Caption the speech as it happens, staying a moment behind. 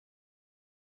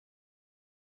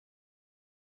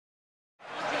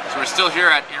We're still here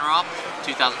at Interop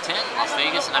 2010 in Las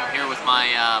Vegas, and I'm here with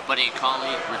my buddy and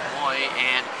colleague Rick Moy,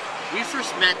 and we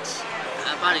first met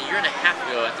about a year and a half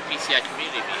ago at the PCI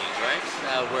community meetings, right?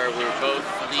 Where we were both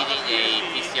leading a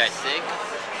PCI SIG.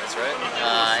 That's right.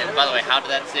 And by the way, how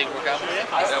did that SIG work out for you?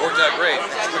 That worked out great.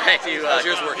 Right. How's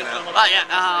yours working out?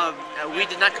 We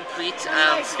did not complete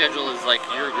the schedule as like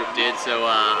your group did, so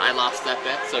I lost that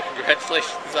bet. So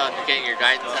congratulations on getting your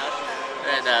guidance out.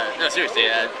 And no, seriously,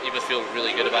 you must feel really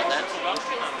good about that.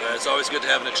 It's always good to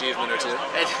have an achievement or two.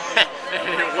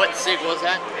 And what SIG was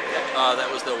that? That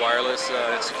was the wireless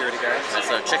security guidance.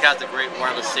 So check out the great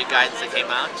wireless SIG guidance that came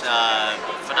out.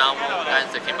 Phenomenal guidance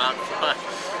that came out.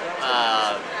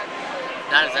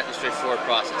 Not exactly straightforward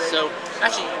process. So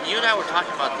actually, you and I were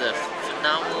talking about the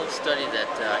phenomenal study that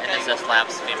NSS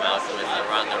Labs came out with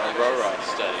around the Aurora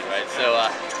study, right? So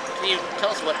can you tell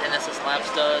us what NSS Labs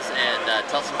does, and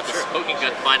tell us about the smoking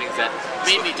gun findings that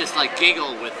made me just like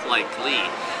giggle with like glee?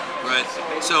 Right.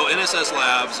 So NSS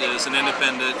Labs is an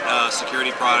independent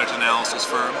security product analysis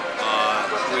firm.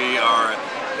 We are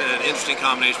an interesting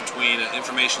combination between an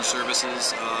information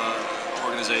services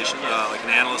organization, like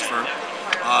an analyst firm,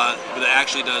 but it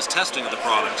actually does testing of the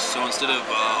products. So instead of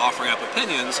offering up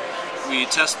opinions, we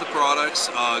test the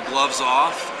products, gloves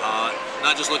off,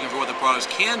 not just looking for what the products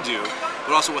can do,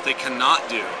 but also what they cannot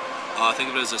do. Think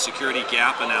of it as a security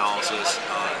gap analysis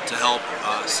to help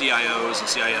CIOs and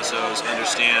CISOs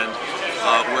understand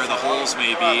where the holes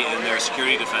may be in their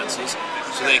security defenses,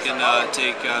 so they can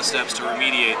take steps to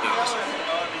remediate those.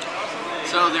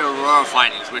 So the Aurora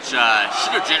findings, which should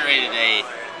have generated a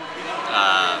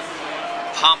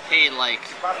Pompeii-like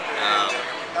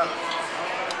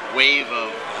wave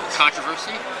of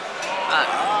controversy,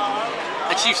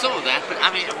 achieved some of that, but I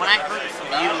mean, when I heard it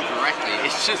from you directly,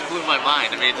 it just blew my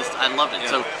mind. I mean, I loved it.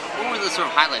 Yeah. So what were the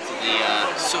sort of highlights of the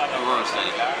Aurora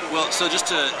study? Well, so just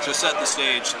to set the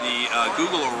stage, the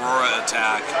Google Aurora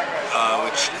attack,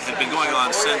 which had been going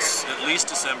on since at least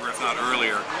December, if not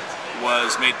earlier,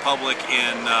 was made public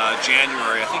in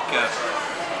January, I think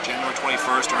January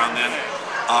 21st, around then,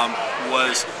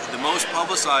 was the most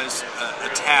publicized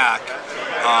attack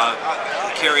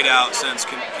carried out since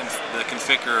the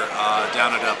Configure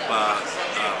Down It Up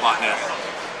botnet.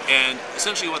 And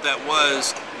essentially what that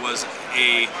was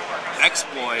a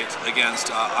exploit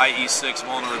against IE6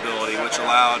 vulnerability, which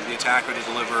allowed the attacker to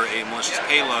deliver a malicious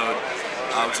payload,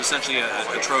 which is essentially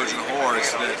a Trojan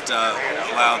horse that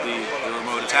allowed the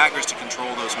remote attackers to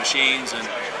control those machines and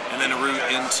then route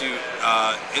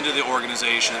into the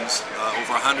organizations.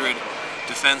 Over 100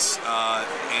 defense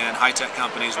and high-tech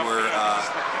companies were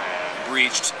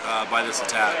breached by this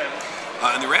attack.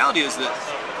 And the reality is that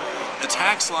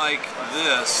attacks like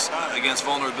this against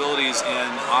vulnerabilities in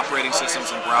operating systems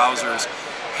and browsers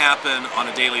happen on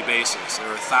a daily basis.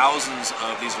 There are thousands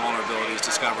of these vulnerabilities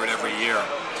discovered every year.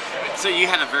 So you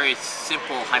had a very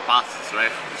simple hypothesis,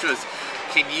 right? Which was,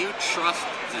 can you trust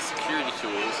the security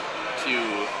tools to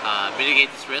mitigate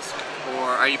this risk,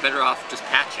 or are you better off just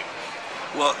patching?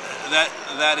 Well,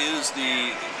 that is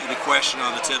the question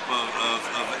on the tip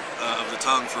of the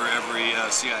tongue for every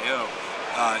CIO.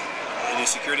 The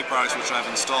security products which I've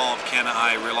installed, can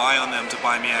I rely on them to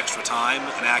buy me extra time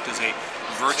and act as a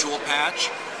virtual patch?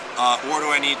 Or do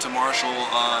I need to marshal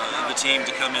the team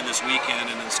to come in this weekend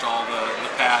and install the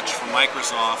patch from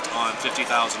Microsoft on 50,000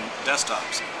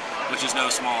 desktops, which is no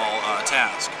small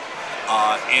task.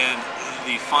 And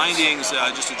the findings,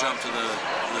 just to jump to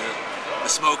the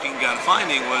smoking gun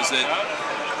finding, was that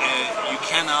you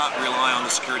cannot rely on the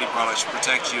security products to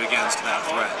protect you against that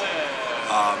threat.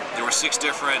 There were 6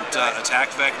 different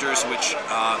attack vectors, which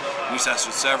we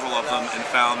tested several of them and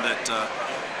found that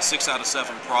 6 out of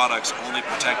 7 products only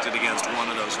protected against one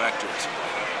of those vectors,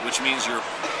 which means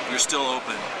you're still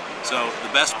open. So the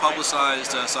best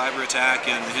publicized cyber attack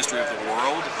in the history of the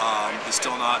world is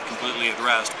still not completely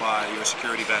addressed by your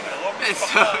security vendor. And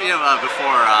so,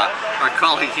 before our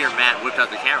colleague here, Matt, whipped out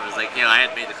the camera, it was like, I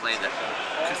had made the claim that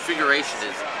configuration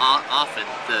is often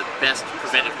the best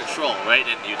preventive control, right?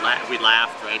 And we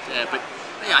laughed, right? But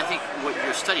I think what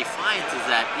your study finds is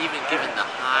that even given the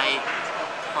high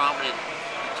prominent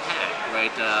attack,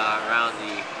 right, around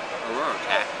the Aurora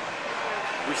attack,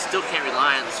 we still can't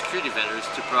rely on the security vendors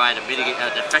to provide an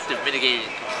effective mitigating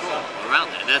control around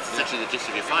that. That's essentially the gist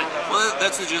of your findings. Well,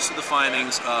 that's the gist of the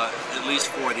findings, at least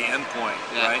for the endpoint,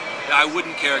 right? I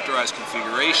wouldn't characterize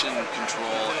configuration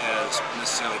control as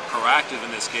necessarily proactive in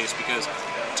this case, because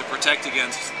to protect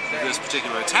against this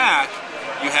particular attack,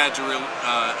 you had to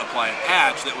apply a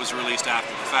patch that was released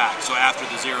after the fact, so after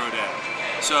the 0 day.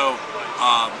 So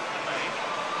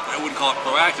I wouldn't call it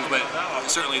proactive, but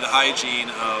certainly the hygiene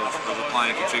of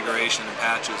applying configuration and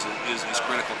patches is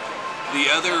critical. The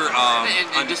other,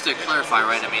 and just to clarify,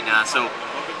 right? I mean,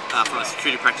 from a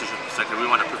security practitioner perspective, we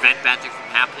want to prevent bad things from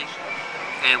happening.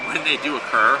 And when they do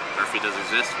occur, or if it does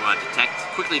exist, we want to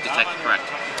quickly detect and correct.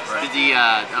 Right. Did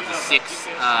of the 6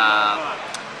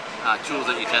 tools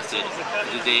that you tested,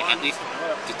 did they at least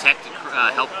detect and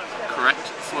help correct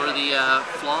for the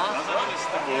flaw,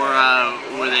 or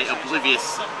were they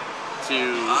oblivious to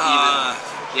even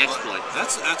the exploit?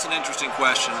 That's an interesting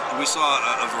question. We saw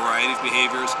a variety of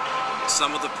behaviors.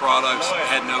 Some of the products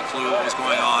had no clue what was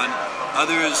going on.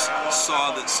 Others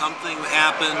saw that something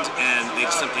happened and they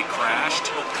simply crashed.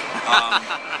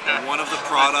 One of the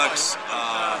products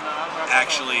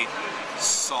actually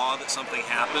saw that something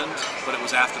happened, but it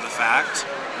was after the fact,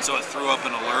 and so it threw up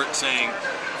an alert saying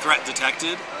threat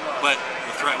detected, but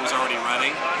the threat was already running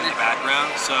in the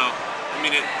background. So, I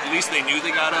mean, at least they knew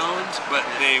they got owned, but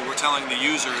they were telling the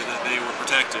user that they were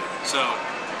protected. So,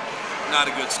 not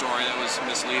a good story. That was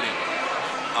misleading.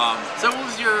 So what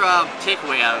was your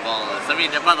takeaway out of all of this? I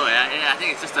mean, by the way, I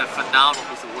think it's just a phenomenal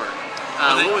piece of work.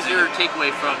 What was your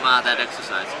takeaway from that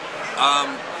exercise?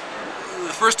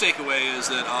 The first takeaway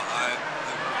is that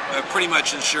I've pretty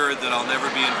much ensured that I'll never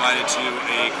be invited to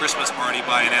a Christmas party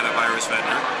by an antivirus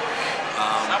vendor.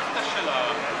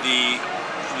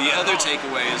 The other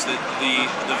takeaway is that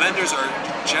the vendors are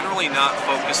generally not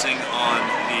focusing on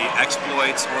the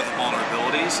exploits or the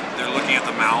vulnerabilities. They're looking at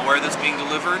the malware that's being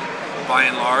delivered, by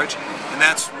and large, and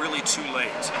that's really too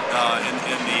late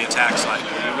in the attack cycle.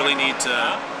 You really need to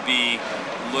be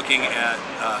looking at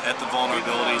the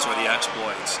vulnerabilities or the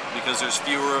exploits, because there's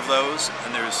fewer of those,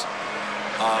 and there's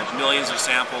millions of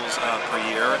samples per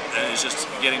year, and it's just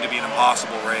getting to be an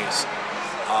impossible race.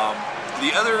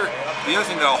 The other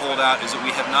thing that I'll hold out is that we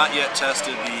have not yet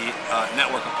tested the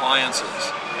network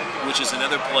appliances, which is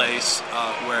another place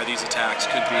where these attacks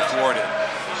could be thwarted.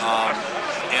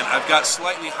 And I've got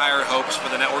slightly higher hopes for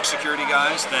the network security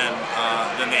guys than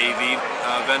the AV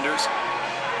vendors.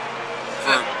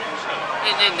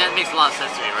 And that makes a lot of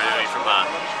sense to me, right? I mean, from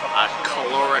a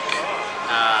caloric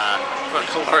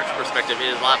perspective, it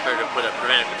is a lot better to put a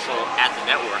preventive control at the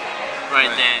network,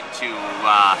 right. Than to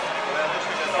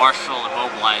marshal and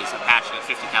mobilize a patch of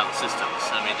 50,000 systems.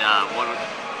 I mean,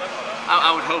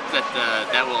 I would hope that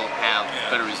that will have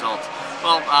better results.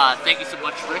 Well, thank you so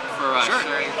much, Rick, for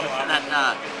sharing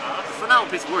that phenomenal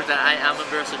piece of work that I'm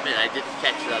embarrassed to admit I didn't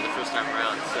catch the first time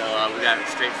around. So we got it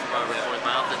straight from Rick Moy's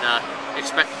mouth, and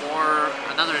expect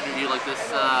another interview like this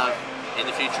in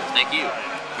the future. Thank you.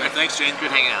 Okay, thanks, Jane.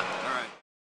 Good hanging out.